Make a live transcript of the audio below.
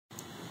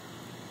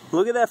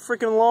Look at that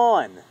freaking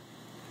lawn.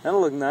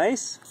 That'll look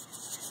nice.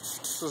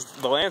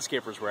 The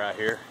landscapers were out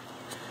here,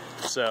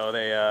 so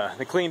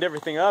they cleaned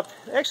everything up.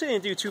 They actually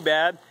didn't do too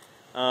bad.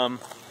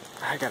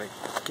 I gotta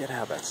get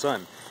out of that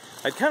sun.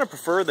 I'd kind of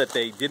prefer that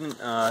they didn't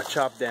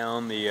chop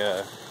down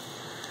the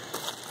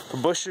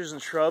bushes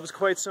and shrubs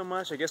quite so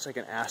much. I guess I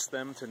can ask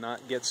them to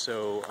not get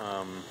so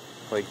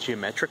like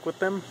geometric with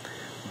them.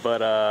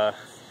 But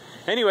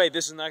anyway,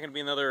 this is not going to be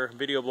another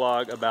video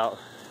blog about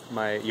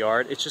my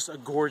yard. It's just a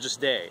gorgeous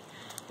day.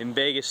 In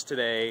Vegas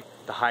today,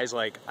 the high's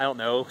like, I don't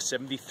know,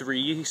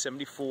 73,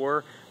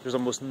 74. There's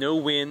almost no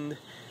wind.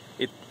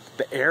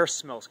 The air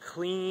smells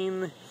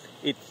clean.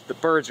 The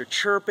birds are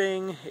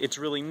chirping. It's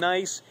really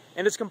nice.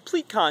 And it's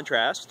complete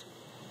contrast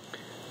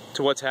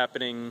to what's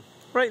happening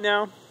right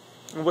now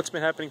and what's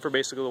been happening for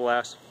basically the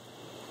last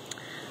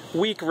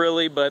week,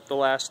 really, but the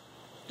last,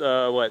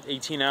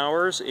 18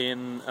 hours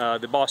in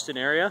the Boston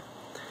area,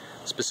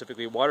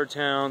 specifically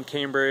Watertown,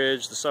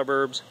 Cambridge, the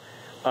suburbs,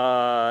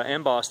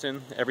 and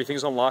Boston.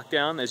 Everything's on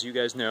lockdown, as you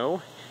guys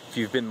know. If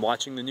you've been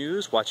watching the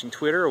news, watching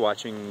Twitter,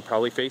 watching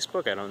probably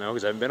Facebook, I don't know,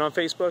 because I haven't been on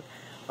Facebook,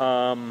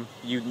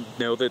 you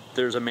know that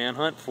there's a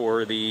manhunt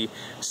for the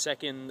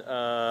second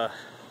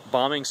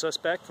bombing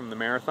suspect from the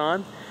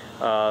marathon.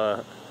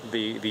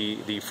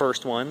 The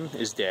first one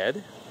is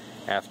dead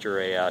after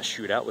a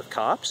shootout with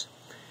cops.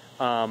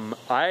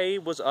 I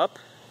was up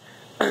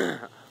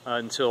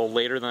until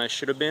later than I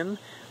should have been,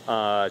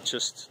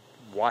 just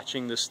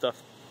watching this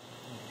stuff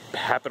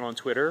happen on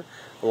Twitter.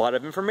 A lot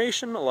of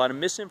information, a lot of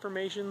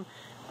misinformation.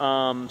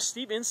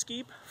 Steve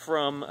Inskeep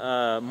from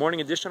Morning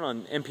Edition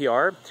on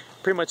NPR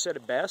pretty much said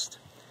it best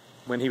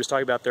when he was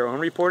talking about their own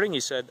reporting. He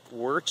said,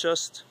 we're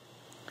just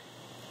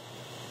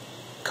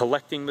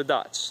collecting the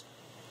dots.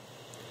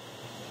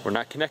 We're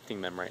not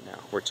connecting them right now.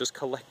 We're just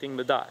collecting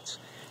the dots.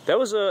 That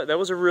was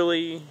a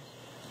really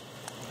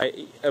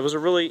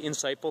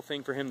insightful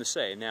thing for him to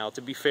say. Now,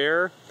 to be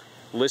fair,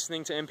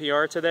 listening to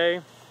NPR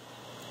today,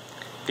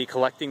 the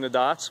collecting the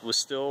dots was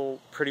still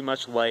pretty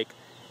much like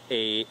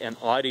an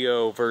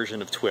audio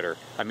version of Twitter.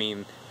 I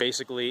mean,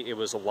 basically, it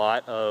was a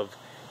lot of,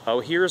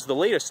 oh, here's the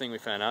latest thing we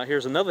found out.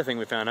 Here's another thing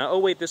we found out. Oh,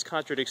 wait, this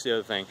contradicts the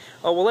other thing.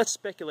 Oh, well, let's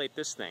speculate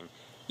this thing.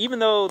 Even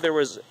though there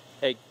was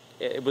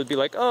it would be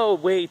like, oh,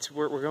 wait,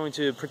 we're going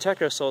to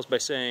protect ourselves by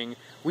saying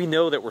we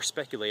know that we're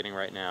speculating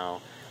right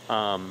now.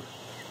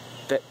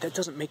 That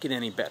doesn't make it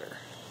any better.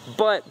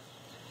 But,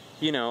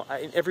 you know,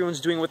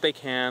 everyone's doing what they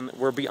can.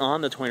 We're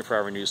beyond the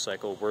 24-hour news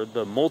cycle. We're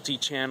the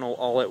multi-channel,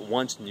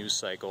 all-at-once news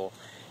cycle.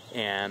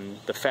 And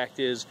the fact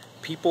is,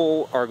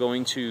 people are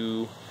going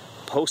to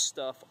post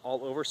stuff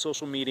all over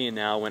social media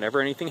now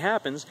whenever anything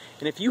happens.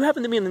 And if you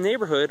happen to be in the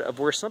neighborhood of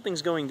where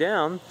something's going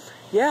down,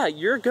 yeah,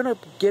 you're going to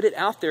get it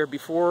out there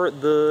before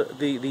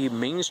the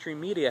mainstream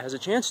media has a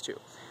chance to.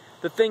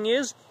 The thing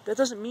is, that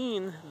doesn't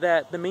mean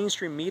that the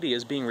mainstream media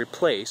is being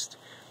replaced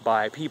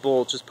by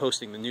people just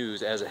posting the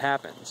news as it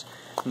happens.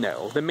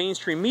 No, the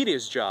mainstream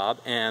media's job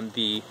and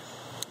the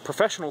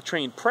professional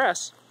trained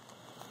press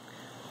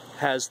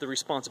has the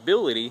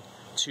responsibility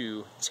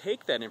to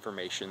take that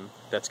information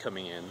that's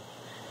coming in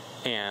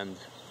and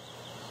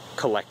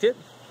collect it,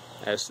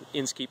 as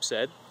Inskeep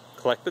said,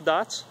 collect the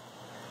dots,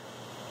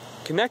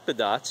 connect the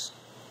dots,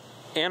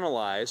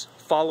 analyze,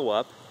 follow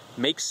up,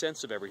 make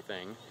sense of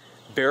everything,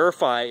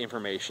 verify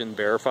information,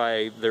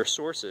 verify their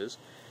sources.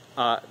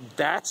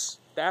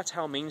 That's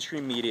how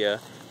mainstream media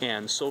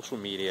and social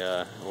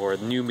media, or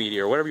new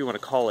media, or whatever you want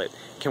to call it,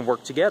 can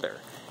work together.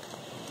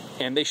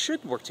 And they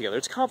should work together.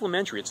 It's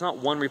complementary. It's not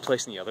one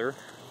replacing the other.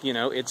 You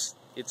know, it's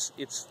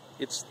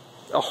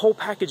a whole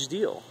package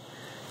deal.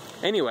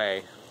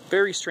 Anyway,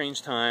 very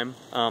strange time.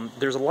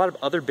 There's a lot of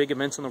other big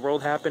events in the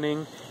world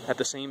happening at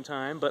the same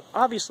time, but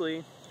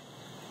obviously,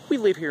 we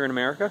live here in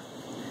America.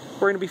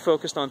 We're going to be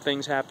focused on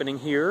things happening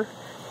here.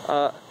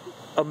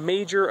 A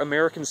major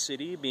American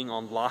city being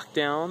on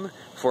lockdown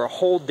for a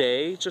whole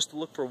day just to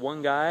look for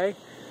one guy,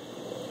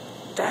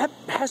 that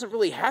hasn't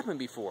really happened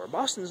before.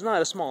 Boston's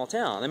not a small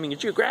town. I mean,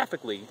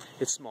 geographically,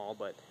 it's small,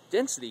 but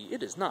density,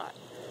 it is not.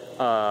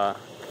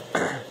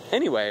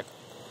 Anyway,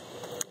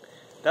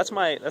 that's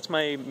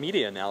my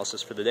media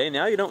analysis for the day.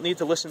 Now you don't need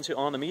to listen to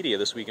On the Media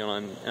this weekend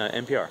on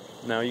NPR.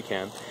 Now you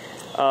can.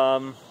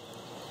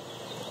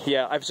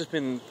 Yeah, I've just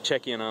been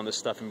checking in on this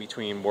stuff in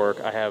between work.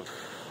 I have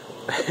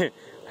I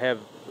have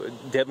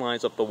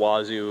deadlines up the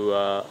wazoo,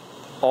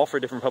 all for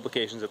different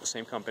publications at the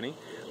same company,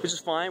 which is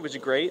fine, which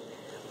is great.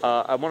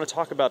 I want to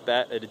talk about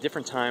that at a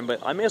different time,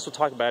 but I may as well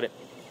talk about it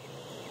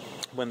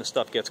when the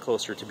stuff gets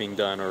closer to being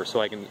done, or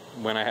so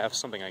when I have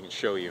something I can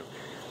show you.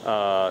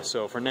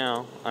 So for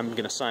now, I'm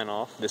going to sign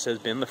off. This has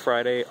been the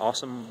Friday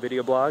Awesome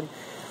Video Blog.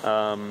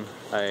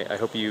 I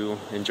hope you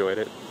enjoyed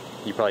it.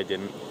 You probably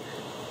didn't,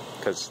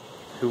 because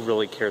who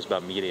really cares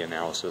about media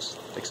analysis,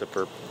 except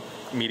for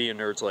media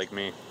nerds like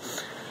me?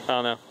 I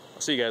don't know.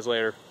 I'll see you guys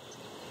later.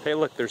 Hey,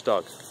 look, there's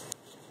dogs.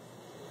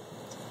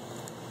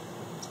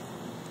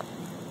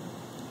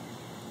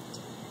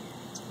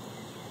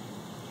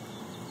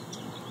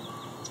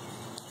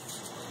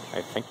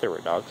 I think there were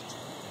dogs.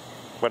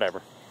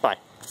 Whatever.